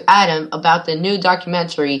talk to Adam about the new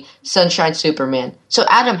documentary, Sunshine Superman. So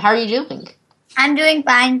Adam, how are you doing? I'm doing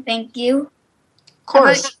fine, thank you. Of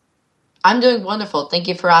course. I'm doing wonderful, thank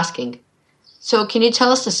you for asking. So can you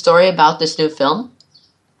tell us the story about this new film?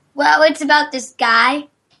 Well, it's about this guy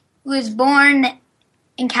who was born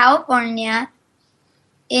in California,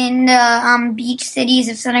 in the beach cities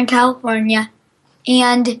of Southern California,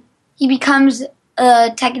 and he becomes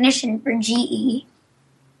a technician for GE.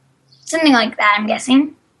 Something like that, I'm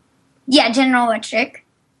guessing. Yeah, General Electric.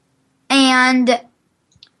 And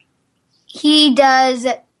he does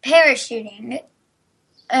parachuting.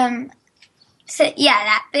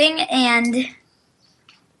 That thing. And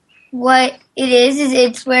what it is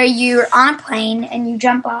it's where you're on a plane and you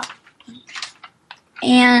jump off.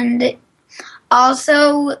 And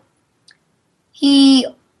also, he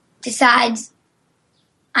decides,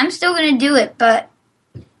 I'm still going to do it, but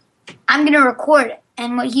I'm going to record it.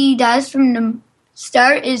 And what he does from the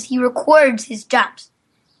start is he records his jumps.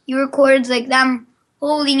 He records, like, them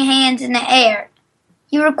holding hands in the air.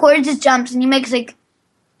 He records his jumps, and he makes, like,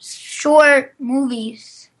 short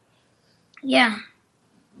movies. Yeah.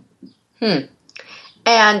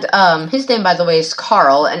 And his name, by the way, is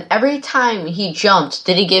Carl, and every time he jumped,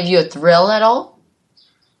 did he give you a thrill at all?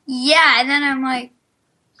 Yeah, and then I'm like,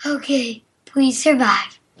 okay, please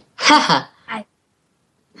survive.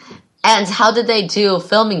 And how did they do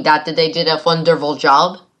filming that? Did they do a wonderful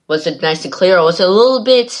job? Was it nice and clear, or was it a little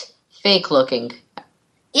bit fake looking?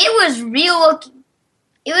 It was real looking.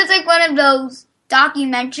 It was like one of those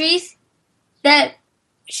documentaries that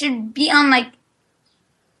should be on, like,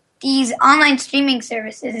 these online streaming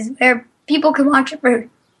services where people can watch it for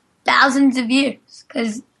thousands of years,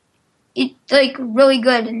 because it's, like, really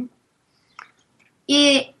good. And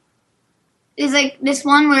it is, like, this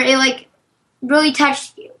one where it, like, really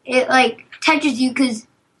touched you. It, like, touches you, because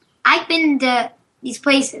I've been to these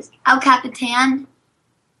places, El Capitan,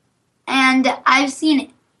 and I've seen it.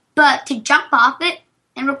 But to jump off it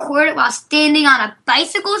and record it while standing on a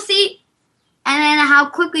bicycle seat, and then how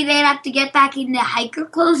quickly they'd have to get back into hiker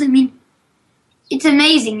clothes, I mean, it's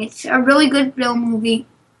amazing. It's a really good film movie,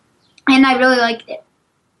 and I really liked it.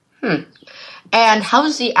 And how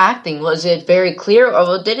was the acting? Was it very clear,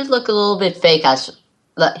 or did it look a little bit fake?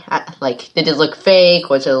 Like, did it look fake?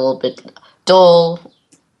 Was it a little bit dull?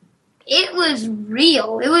 It was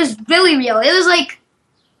real. It was really real. It was like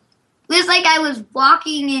I was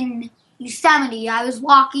walking in Yosemite. I was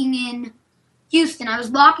walking in Houston. I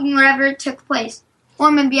was walking wherever it took place.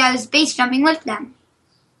 Or maybe I was base jumping with them.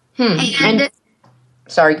 And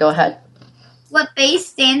sorry, go ahead. What base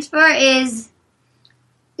stands for is,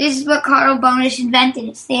 this is what Carl Bonish invented.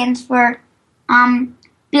 It stands for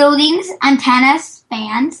buildings, antennas,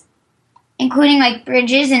 spans, including like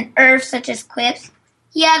bridges and earth such as cliffs.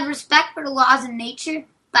 He had respect for the laws of nature,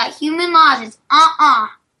 but human laws is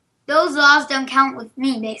those laws don't count with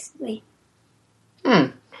me, basically.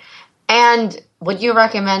 And would you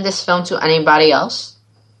recommend this film to anybody else?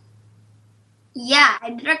 Yeah,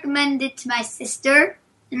 I'd recommend it to my sister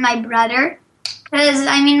and my brother. Because,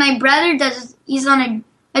 I mean, my brother does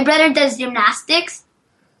gymnastics,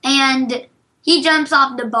 and he jumps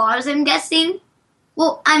off the bars, I'm guessing.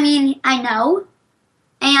 Well, I mean, I know.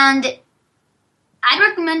 And I'd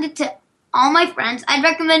recommend it to all my friends. I'd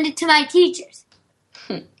recommend it to my teachers.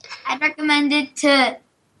 I'd recommend it to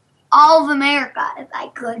all of America, if I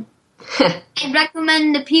could. I'd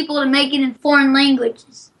recommend the people to make it in foreign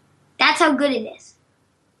languages. That's how good it is.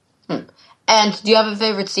 And do you have a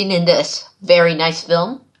favorite scene in this very nice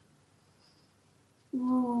film?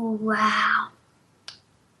 Ooh, wow.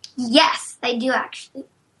 Yes, I do, actually.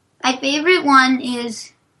 My favorite one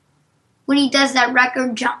is when he does that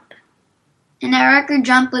record jump. And that record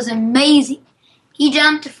jump was amazing. He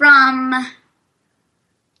jumped from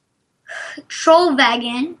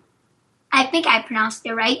Trollveggen, I think I pronounced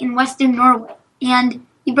it right, in Western Norway. And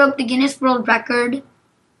he broke the Guinness World Record.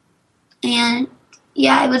 And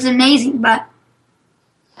yeah, it was amazing, but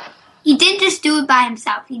he didn't just do it by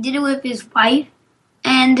himself. He did it with his wife,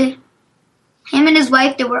 and him and his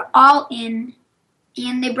wife, they were all in,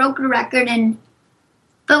 and they broke the record, and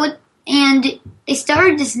they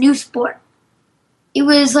started this new sport. it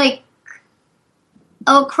was like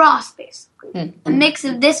a lacrosse, basically. A mix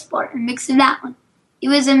of this sport, a mix of that one. It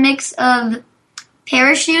was a mix of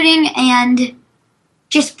parachuting and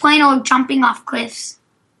just plain old jumping off cliffs.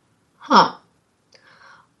 Huh.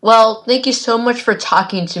 Well, thank you so much for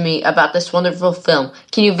talking to me about this wonderful film.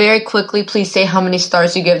 Can you very quickly please say how many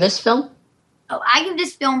stars you give this film? Oh, I give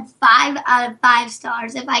this film 5 out of 5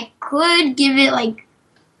 stars. If I could give it, like,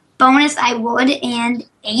 bonus, I would. And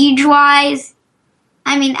age-wise,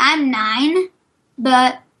 I mean, I'm 9,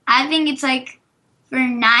 but I think it's, like, for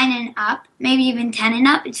 9 and up, maybe even 10 and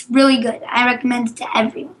up, it's really good. I recommend it to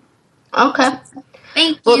everyone. Okay.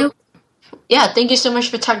 Thank you. Yeah, thank you so much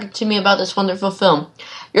for talking to me about this wonderful film.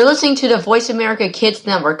 You're listening to the Voice America Kids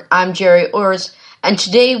Network. I'm Jerry Orrs, and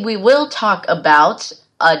today we will talk about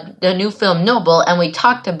the new film Noble, and we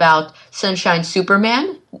talked about Sunshine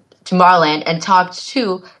Superman, Tomorrowland, and talked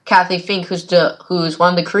to Kathy Fink, who's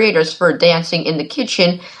one of the creators for Dancing in the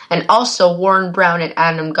Kitchen, and also Warren Brown and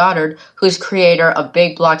Adam Goddard, who's creator of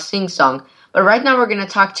Big Block Sing Song. But right now we're going to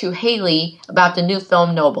talk to Haley about the new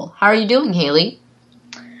film Noble. How are you doing, Haley?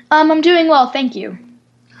 I'm doing well, thank you.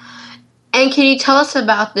 And can you tell us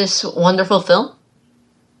about this wonderful film?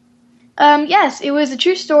 Yes, it was a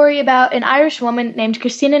true story about an Irish woman named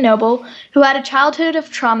Christina Noble who had a childhood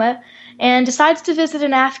of trauma and decides to visit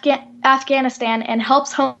Afghanistan and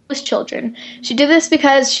helps homeless children. She did this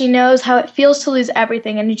because she knows how it feels to lose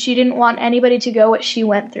everything, and she didn't want anybody to go what she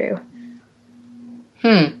went through.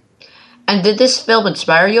 And did this film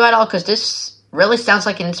inspire you at all? Because this really sounds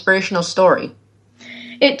like an inspirational story.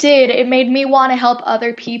 It did. It made me want to help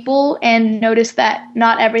other people and notice that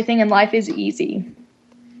not everything in life is easy.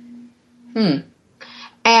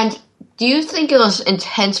 And do you think it was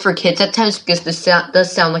intense for kids at times? Because this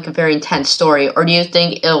does sound like a very intense story. Or do you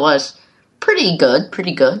think it was pretty good?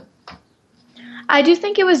 I do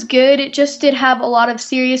think it was good. It just did have a lot of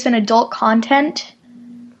serious and adult content.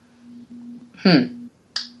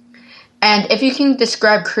 And if you can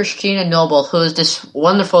describe Christina Noble, who is this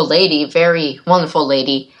wonderful lady, very wonderful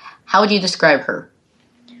lady, how would you describe her?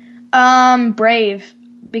 Brave,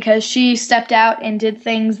 because she stepped out and did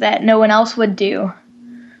things that no one else would do.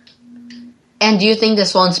 And do you think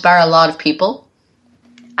this will inspire a lot of people?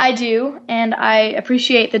 I do, and I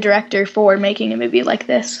appreciate the director for making a movie like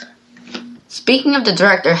this. Speaking of the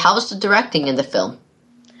director, how was the directing in the film?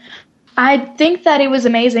 I think that it was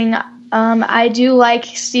amazing. I do like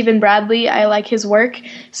Stephen Bradley. I like his work,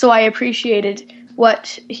 so I appreciated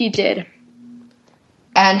what he did.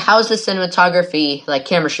 And how's the cinematography, like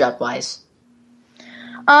camera shot-wise?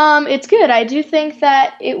 It's good. I do think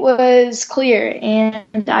that it was clear, and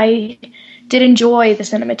I did enjoy the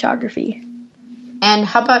cinematography. And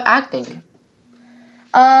how about acting?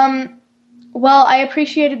 Well, I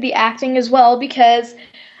appreciated the acting as well because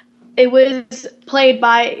it was played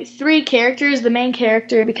by 3 characters, the main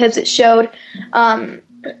character, because it showed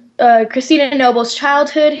Christina Noble's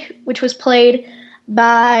childhood, which was played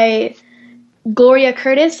by Gloria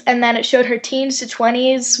Curtis, and then it showed her teens to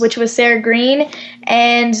 20s, which was Sarah Green,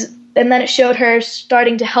 and then it showed her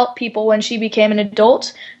starting to help people when she became an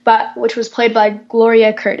adult, which was played by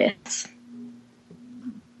Gloria Curtis.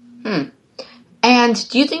 And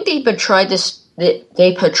do you think they portrayed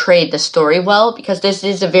the story well? Because this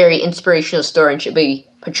is a very inspirational story and should be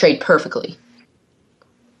portrayed perfectly.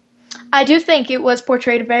 I do think it was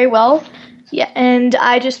portrayed very well, yeah, and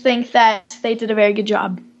I just think that they did a very good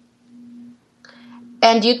job.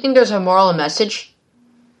 And do you think there's a moral message?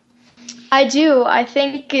 I do. I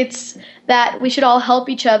think it's that we should all help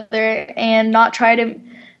each other and not try to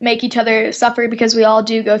make each other suffer because we all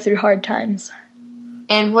do go through hard times.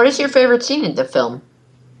 And what is your favorite scene in the film?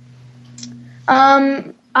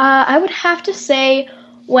 I would have to say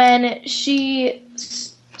when she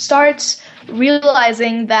starts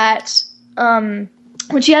realizing that when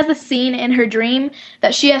she has the scene in her dream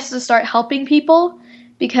that she has to start helping people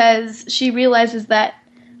because she realizes that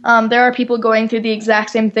there are people going through the exact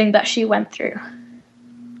same thing that she went through.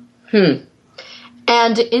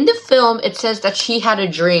 And in the film, it says that she had a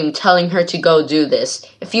dream telling her to go do this.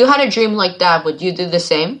 If you had a dream like that, would you do the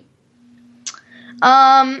same?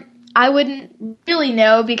 I wouldn't really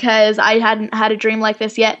know because I hadn't had a dream like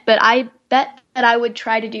this yet, but I bet that I would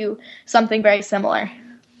try to do something very similar.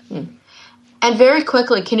 And very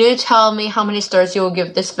quickly, can you tell me how many stars you will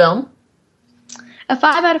give this film? A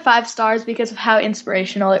 5 out of 5 stars because of how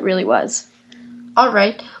inspirational it really was. All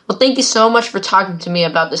right. Well, thank you so much for talking to me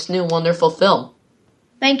about this new wonderful film.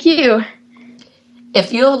 Thank you.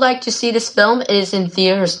 If you would like to see this film, it is in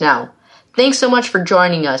theaters now. Thanks so much for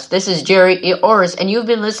joining us. This is Jerry Orris, and you've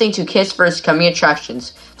been listening to Kids First Coming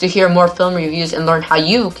Attractions. To hear more film reviews and learn how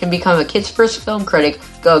you can become a Kids First film critic,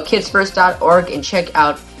 go to kidsfirst.org and check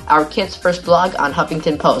out our Kids First blog on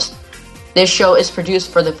Huffington Post. This show is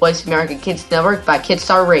produced for the Voice America Kids Network by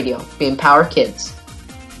Kidstar Radio. We empower kids.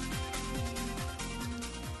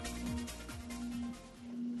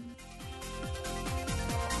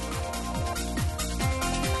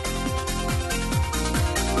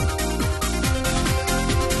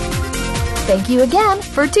 Thank you again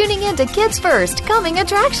for tuning in to Kids First Coming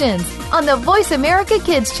Attractions on the Voice America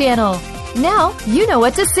Kids channel. Now you know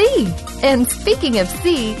what to see. And speaking of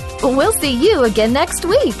see, we'll see you again next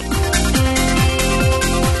week.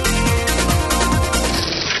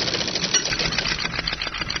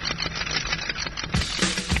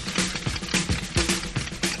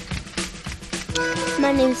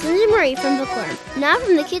 My name is Lindsay Marie from Bookworm. Now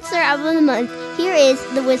from the Kids Star Album of the Month, here is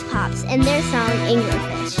the Whiz Pops and their song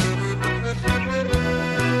Anglerfish.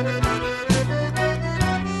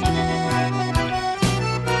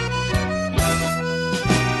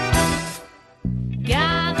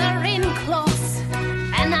 Gather in close,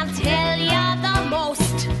 and I'll tell you the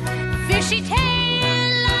most fishy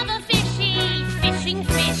tale of a fishy fishing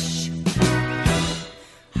fish.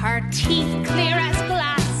 Her teeth clear as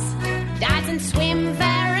glass, dives and swim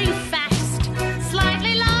very fast,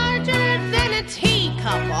 slightly larger than a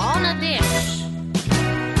teacup on a dish.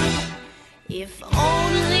 If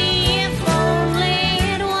only it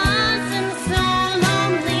wasn't so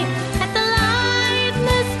lonely at the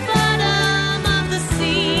lifeless bottom of the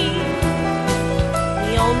sea.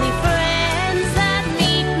 The only friends that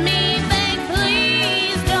meet me beg,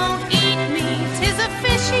 please don't eat me. 'Tis a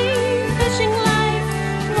fishing life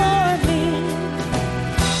for me.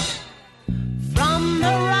 From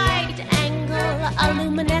the right angle, a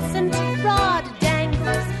luminescent rod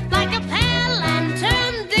dangles like a pale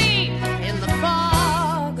lantern deep in the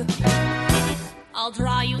fog. I'll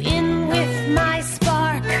draw you in with my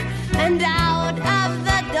spark, and out of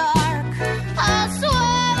the dark I'll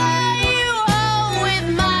swallow you whole with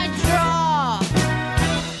my draw.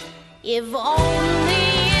 If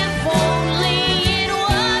only it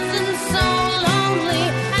wasn't so lonely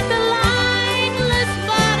at the lifeless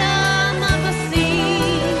bottom of the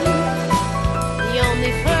sea. The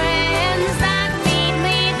only friends that meet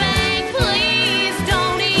me beg, please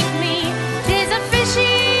don't eat me. 'Tis a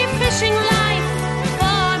fishing life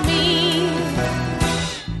for me.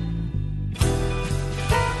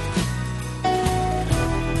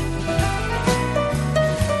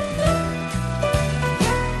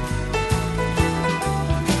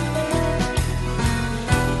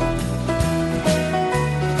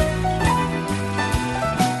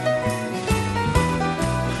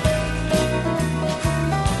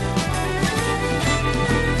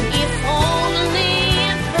 If only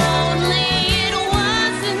it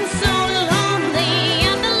wasn't so lonely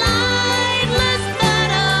at the lifeless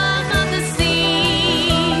bottom of the sea.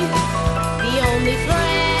 The only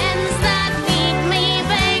friends that meet me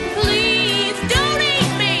beg, please don't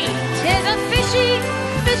eat me. 'Tis a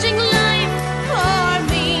fishing life for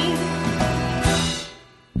me.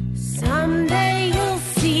 Someday you'll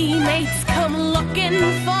see mates come looking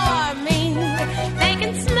for me. They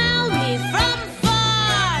can smell me from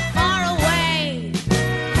far away.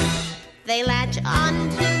 They latch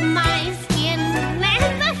onto my skin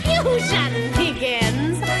and the fusion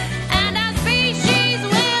begins. And our species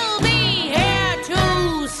will be here to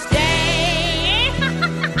stay.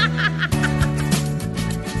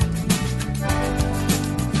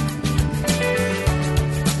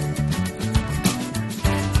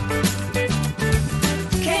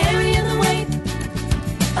 Carrying the weight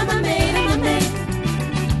of my mate,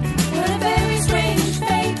 what a very strange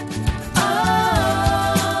fate. Oh,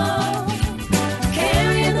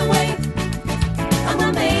 carrying the weight of my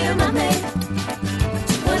mate,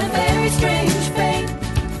 what a very strange fate.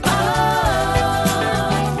 Oh,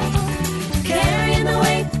 carrying the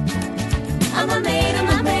weight of my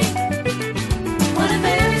mate, what a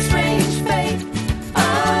very strange fate.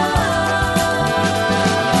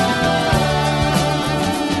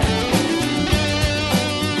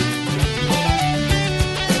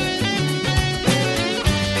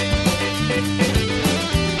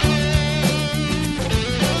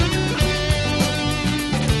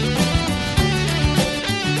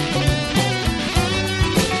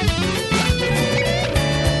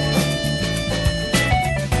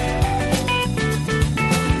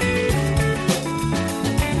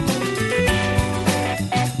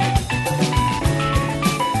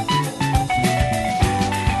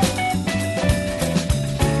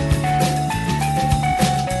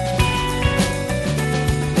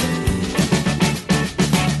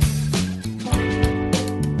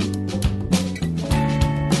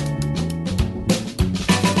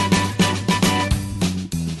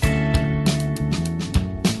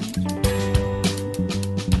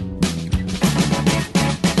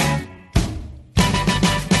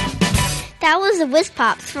 That was the Whiz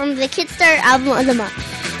Pops from the Kid Star Album of the Month.